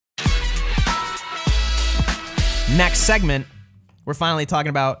Next segment, we're finally talking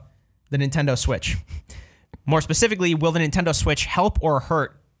about the Nintendo Switch. More specifically, will the Nintendo Switch help or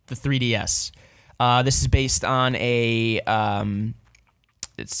hurt the 3DS? This is based on a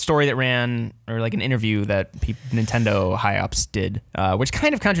story that ran, or like an interview that Nintendo high-ups did, which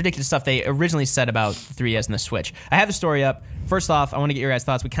kind of contradicted stuff they originally said about the 3DS and the Switch. I have the story up. First off, I want to get your guys'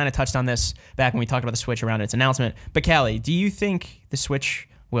 thoughts. We kind of touched on this back when we talked about the Switch around its announcement. But Callie, do you think the Switch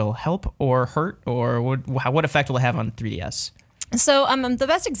will help or hurt, or what effect will it have on 3DS? So the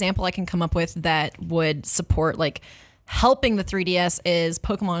best example I can come up with that would support like helping the 3DS is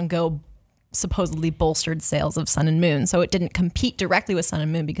Pokemon Go supposedly bolstered sales of Sun and Moon. So it didn't compete directly with Sun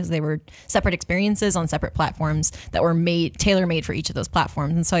and Moon because they were separate experiences on separate platforms that were tailor-made for each of those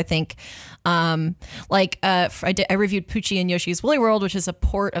platforms. And so I think I reviewed Poochie and Yoshi's Woolly World, which is a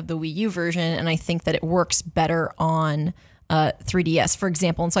port of the Wii U version, and I think that it works better on 3DS, for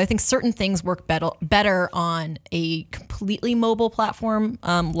example. And so I think certain things work better on a completely mobile platform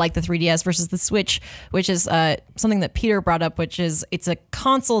like the 3DS versus the Switch, which is something that Peter brought up, which is it's a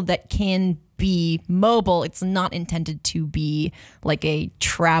console that can be mobile. It's not intended to be like a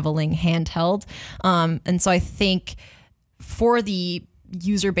traveling handheld. And so I think for the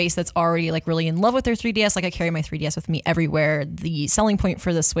user base that's already like really in love with their 3DS, like I carry my 3DS with me everywhere, the selling point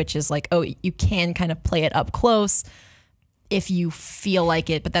for the Switch is like, oh, you can kind of play it up close if you feel like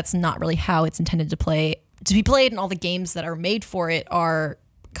it, but that's not really how it's intended to be played, and all the games that are made for it are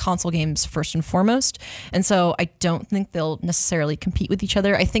console games first and foremost. And so I don't think they'll necessarily compete with each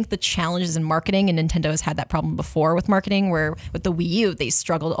other. I think the challenges in marketing, and Nintendo has had that problem before with marketing, where with the Wii U, they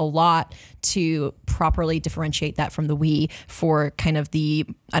struggled a lot to properly differentiate that from the Wii for kind of the,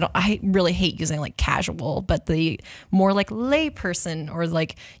 I really hate using like casual, but the more like lay person, or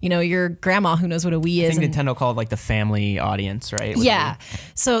like, you know, your grandma who knows what a Wii is. I think Nintendo called like the family audience, right? Yeah.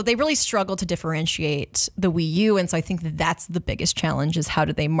 So they really struggled to differentiate the Wii U. And so I think that that's the biggest challenge, is how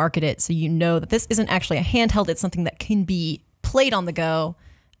do they market it so you know that this isn't actually a handheld, it's something that can be played on the go,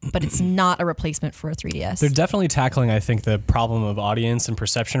 but it's not a replacement for a 3DS. They're definitely tackling, I think, the problem of audience and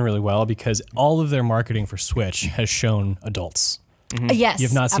perception really well, because all of their marketing for Switch has shown adults. Mm-hmm. Yes,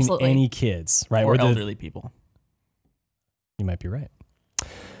 you've not absolutely. seen any kids, right? Or elderly people. You might be right.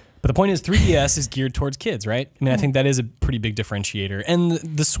 But the point is, 3DS is geared towards kids, right? I mean, I think that is a pretty big differentiator. And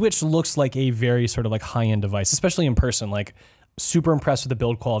the Switch looks like a very sort of like high-end device, especially in person. Like, super impressed with the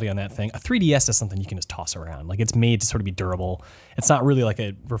build quality on that thing. A 3DS is something you can just toss around. Like, it's made to sort of be durable. It's not really like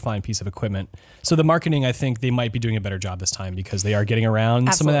a refined piece of equipment. So the marketing, I think they might be doing a better job this time, because they are getting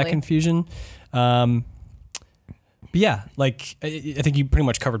around some of that confusion. But yeah, like I think you pretty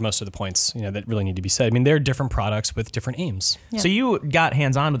much covered most of the points, you know, that really need to be said. I mean, they're different products with different aims. Yeah. So you got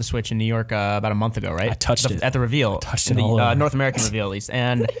hands-on with the Switch in New York about a month ago, right? I touched it. At the reveal. I touched it all over. North American reveal, at least.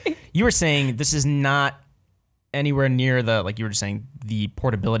 And you were saying this is not anywhere near the, like you were just saying, the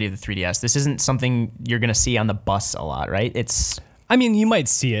portability of the 3DS. This isn't something you're going to see on the bus a lot, right? I mean, you might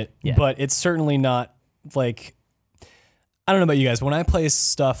see it, but it's certainly not like, I don't know about you guys, but when I play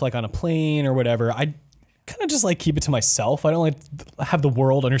stuff like on a plane or whatever, I kind of just like keep it to myself. I don't like have the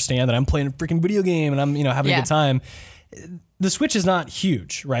world understand that I'm playing a freaking video game and I'm, you know, having a good time. The Switch is not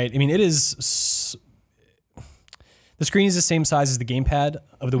huge, right? I mean, it is, the screen is the same size as the gamepad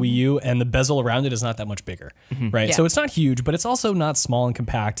of the Wii U, and the bezel around it is not that much bigger, right? Yeah. So it's not huge, but it's also not small and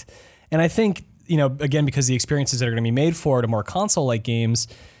compact. And I think, you know, again, because the experiences that are going to be made for it are more console-like games,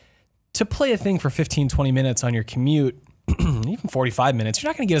 to play a thing for 15, 20 minutes on your commute, even 45 minutes, you're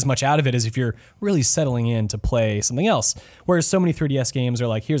not going to get as much out of it as if you're really settling in to play something else. Whereas so many 3DS games are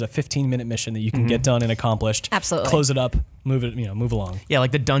like, here's a 15-minute mission that you can get done and accomplished. Absolutely. Close it up, move it, you know, move along. Yeah,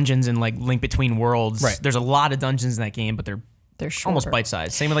 like the dungeons in like Link Between Worlds. Right. There's a lot of dungeons in that game, but they're almost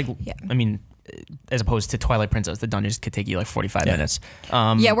bite-sized. Same with like, I mean, as opposed to Twilight Princess, the dungeons could take you like 45 minutes.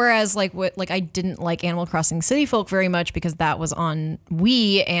 Whereas like I didn't like Animal Crossing City Folk very much because that was on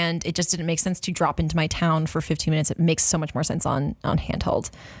Wii, and it just didn't make sense to drop into my town for 15 minutes. It makes so much more sense on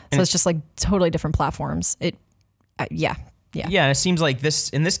handheld. So it's just like totally different platforms. Yeah, it seems like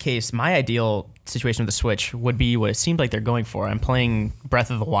in this case, my ideal situation with the Switch would be what it seems like they're going for. I'm playing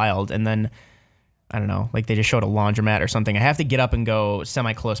Breath of the Wild, and then I don't know, like they just showed a laundromat or something. I have to get up and go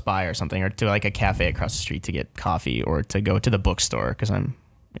semi-close by or something, or to like a cafe across the street to get coffee, or to go to the bookstore because I'm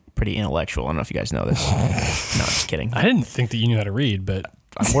pretty intellectual. I don't know if you guys know this. No, I'm just kidding. I didn't think that you knew how to read, but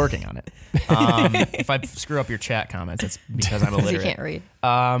I'm working on it. If I screw up your chat comments, it's because I'm illiterate. You can't read.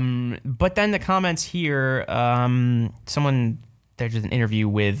 But then the comments here, there's an interview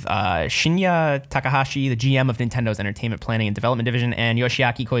with Shinya Takahashi, the GM of Nintendo's Entertainment Planning and Development Division, and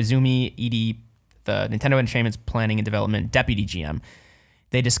Yoshiaki Koizumi, ED, the Nintendo Entertainment's Planning and Development Deputy GM.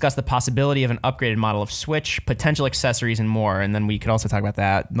 They discussed the possibility of an upgraded model of Switch, potential accessories, and more. And then we could also talk about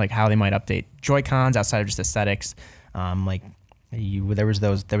that, like how they might update Joy-Cons outside of just aesthetics. There was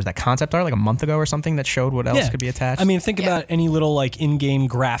that concept art like a month ago or something that showed what else could be attached. I mean, think about any little like in-game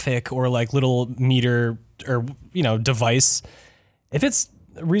graphic or like little meter or device. If it's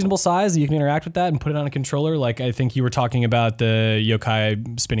a reasonable size that you can interact with that and put it on a controller, like I think you were talking about the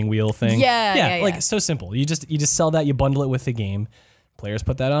yokai spinning wheel thing. Yeah. Like it's so simple. You just sell that, you bundle it with the game. Players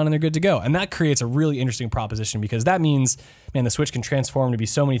put that on and they're good to go. And that creates a really interesting proposition because that means, man, the Switch can transform to be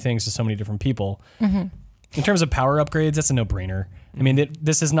so many things to so many different people. Mm-hmm. In terms of power upgrades, that's a no-brainer. I mean,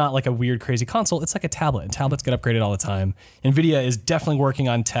 this is not like a weird, crazy console. It's like a tablet. And tablets get upgraded all the time. NVIDIA is definitely working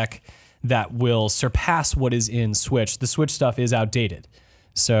on tech that will surpass what is in Switch. The Switch stuff is outdated.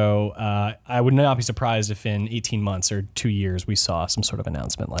 So I would not be surprised if in 18 months or 2 years we saw some sort of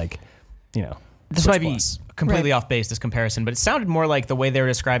announcement like, this Switch might be Plus. completely off base, this comparison, but it sounded more like the way they were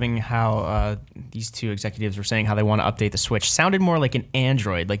describing how these two executives were saying how they want to update the Switch sounded more like an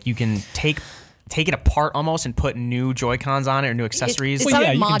Android. Like you can take it apart almost and put new Joy-Cons on it or new accessories. It Well,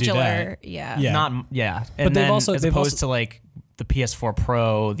 sounded you can do modular. that. Yeah. Yeah. And But then they've as opposed to like the PS4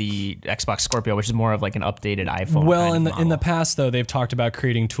 Pro, the Xbox Scorpio, which is more of like an updated iPhone. Well, kind of in the model. past, though, they've talked about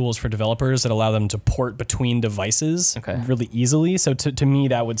creating tools for developers that allow them to port between devices really easily. So to me,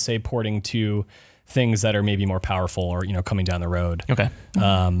 that would say porting to things that are maybe more powerful or coming down the road. Okay.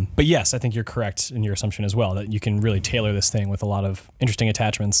 But yes, I think you're correct in your assumption as well that you can really tailor this thing with a lot of interesting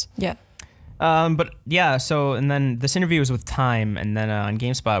attachments. Yeah. But yeah, so, and then this interview was with Time, and then on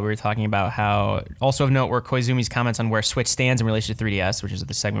GameSpot, we were talking about how, also of note were Koizumi's comments on where Switch stands in relation to 3DS, which is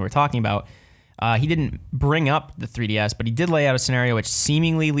the segment we're talking about. He didn't bring up the 3DS, but he did lay out a scenario which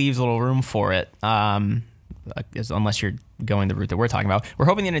seemingly leaves a little room for it, unless you're going the route that we're talking about. We're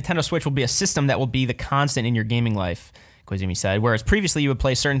hoping the Nintendo Switch will be a system that will be the constant in your gaming life, Koizumi said, whereas previously you would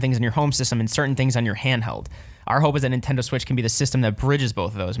play certain things in your home system and certain things on your handheld. Our hope is that Nintendo Switch can be the system that bridges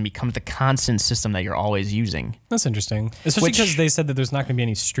both of those and becomes the constant system that you're always using. That's interesting. Especially because they said that there's not going to be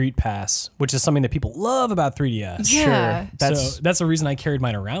any Street Pass, which is something that people love about 3DS. Yeah. That's the reason I carried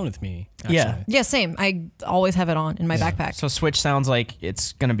mine around with me. Actually. Yeah, same. I always have it on in my backpack. So Switch sounds like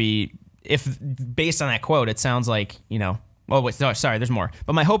it's going to be, if based on that quote, it sounds like, oh, wait, no, sorry, there's more.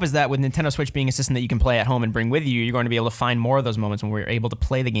 But my hope is that with Nintendo Switch being a system that you can play at home and bring with you, you're going to be able to find more of those moments when we're able to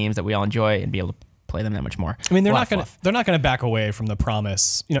play the games that we all enjoy and be able to play them that much more. I mean, they're not going to back away from the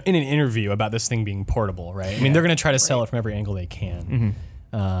promise, in an interview about this thing being portable, right? I mean, they're going to try to sell it from every angle they can.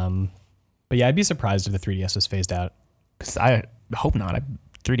 Mm-hmm. But yeah, I'd be surprised if the 3DS was phased out. Because I hope not.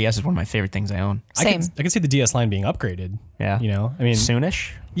 3DS is one of my favorite things I own. Same. I could see the DS line being upgraded. Yeah. I mean,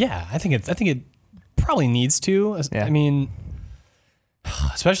 soonish. Yeah, I think it probably needs to. Yeah. I mean,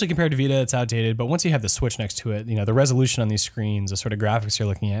 especially compared to Vita, it's outdated. But once you have the Switch next to it, the resolution on these screens, the sort of graphics you're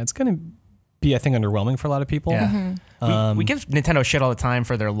looking at, it's going to be, I think, underwhelming for a lot of people. Yeah. Mm-hmm. We give Nintendo shit all the time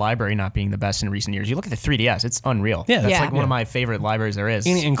for their library not being the best in recent years. You look at the 3DS, it's unreal. Yeah, that's like one of my favorite libraries there is.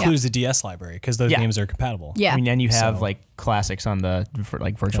 And it includes the DS library because those games are compatible. Yeah. I mean, and you have like classics on the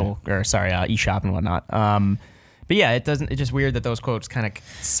virtual eShop and whatnot. But yeah, it's just weird that those quotes kind of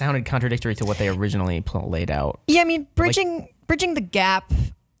sounded contradictory to what they originally laid out. Yeah, I mean, bridging the gap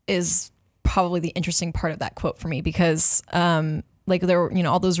is probably the interesting part of that quote for me because there were,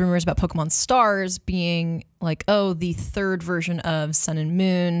 all those rumors about Pokemon Stars being like, oh, the third version of Sun and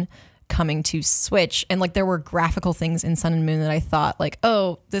Moon coming to Switch. And there were graphical things in Sun and Moon that I thought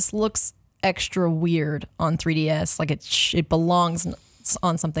oh, this looks extra weird on 3DS. It belongs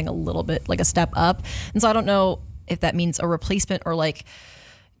on something a little bit like a step up. And so I don't know if that means a replacement or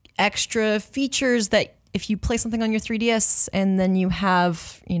extra features that if you play something on your 3DS and then you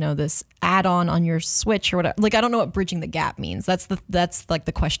have, this add-on on your Switch or whatever, I don't know what bridging the gap means. That's the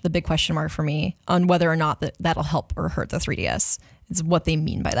question, the big question mark for me on whether or not that'll help or hurt the 3DS. It's what they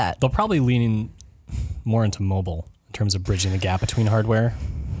mean by that. They'll probably lean in more into mobile in terms of bridging the gap between hardware.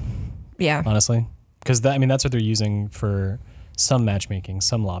 Yeah. Honestly. Because that's what they're using for some matchmaking,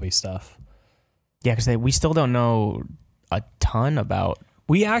 some lobby stuff. Yeah, because we still don't know a ton about.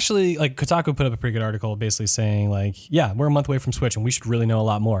 We actually, Kotaku put up a pretty good article basically saying, we're a month away from Switch and we should really know a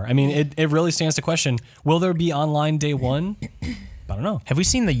lot more. I mean, it really stands to question, will there be online day one? I don't know. Have we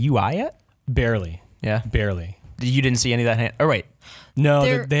seen the UI yet? Barely. Yeah. Barely. You didn't see any of that? Oh, wait.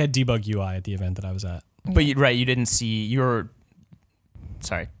 No, they had debug UI at the event that I was at. But you didn't see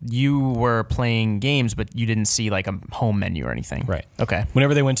sorry. You were playing games, but you didn't see like a home menu or anything. Right. Okay.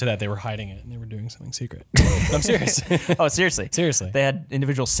 Whenever they went to that, they were hiding it and they were doing something secret. I'm serious. Oh, seriously? Seriously. They had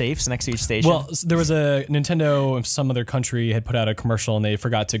individual safes next to each station? Well, there was a Nintendo in some other country had put out a commercial and they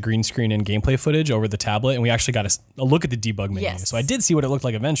forgot to green screen in gameplay footage over the tablet, and we actually got a look at the debug menu. Yes. So I did see what it looked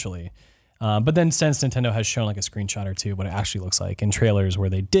like eventually. But then since Nintendo has shown like a screenshot or two what it actually looks like in trailers where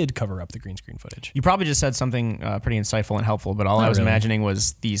they did cover up the green screen footage. You probably just said something pretty insightful and helpful, but all I was imagining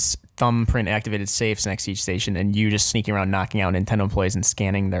was these thumbprint activated safes next to each station and you just sneaking around knocking out Nintendo employees and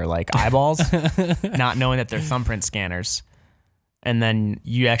scanning their like eyeballs, not knowing that they're thumbprint scanners. And then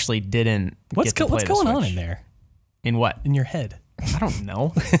you actually didn't What's get to play going the on Switch. in there? In what? In your head? I don't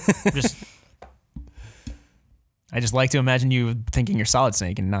know. I just like to imagine you thinking you're Solid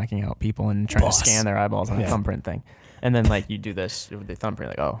Snake and knocking out people and trying to scan their eyeballs on a thumbprint thing. And then like you do this with the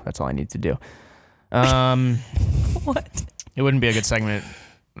thumbprint, like, oh, that's all I need to do. What? It wouldn't be a good segment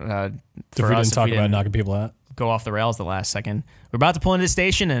If for we us didn't talk about knocking people out. go off the rails the last second. We're about to pull into the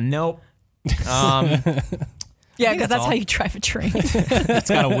station and nope. Yeah, because that's all. how you drive a train. It's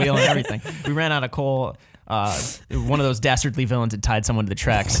got a wheel and everything. We ran out of coal. One of those dastardly villains had tied someone to the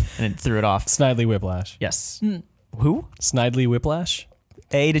tracks and it threw it off. Snidely Whiplash. Yes. Who? Snidely Whiplash?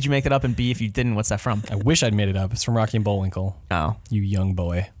 A, did you make that up? And B, if you didn't, what's that from? I wish I'd made it up. It's from Rocky and Bullwinkle. Oh. You young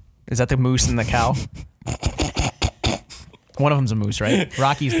boy. Is that the moose and the cow? One of them's a moose, right?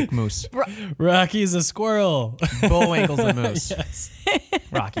 Rocky's the moose. Rocky's a squirrel. Bullwinkle's the moose. Yes.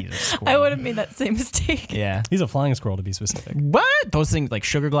 Rocky's a squirrel. I would have made that same mistake. Yeah. He's a flying squirrel, to be specific. What? Those things, like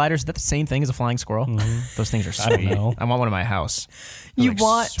sugar gliders, is that the same thing as a flying squirrel? Those things are sweet. I don't know. I want one in my house. It, You like,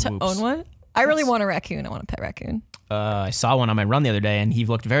 want swoops. to own one? I really want a raccoon. I want a pet raccoon. I saw one on my run the other day, and he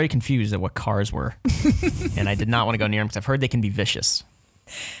looked very confused at what cars were. And I did not want to go near him because I've heard they can be vicious.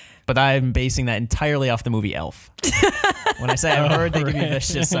 But I'm basing that entirely off the movie Elf. When I say I've heard they can be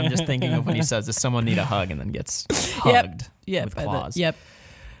vicious, I'm just thinking of when he says, does someone need a hug, and then gets hugged with claws. Yep.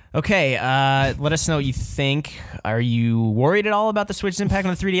 Okay, let us know what you think. Are you worried at all about the Switch's impact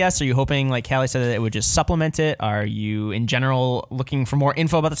on the 3DS? Are you hoping, like Callie said, that it would just supplement it? Are you, in general, looking for more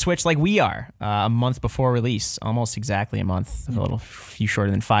info about the Switch like we are? A month before release, almost exactly a month, a few shorter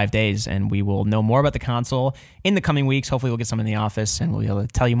than 5 days, and we will know more about the console in the coming weeks. Hopefully we'll get some in the office, and we'll be able to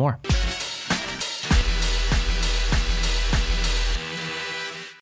tell you more.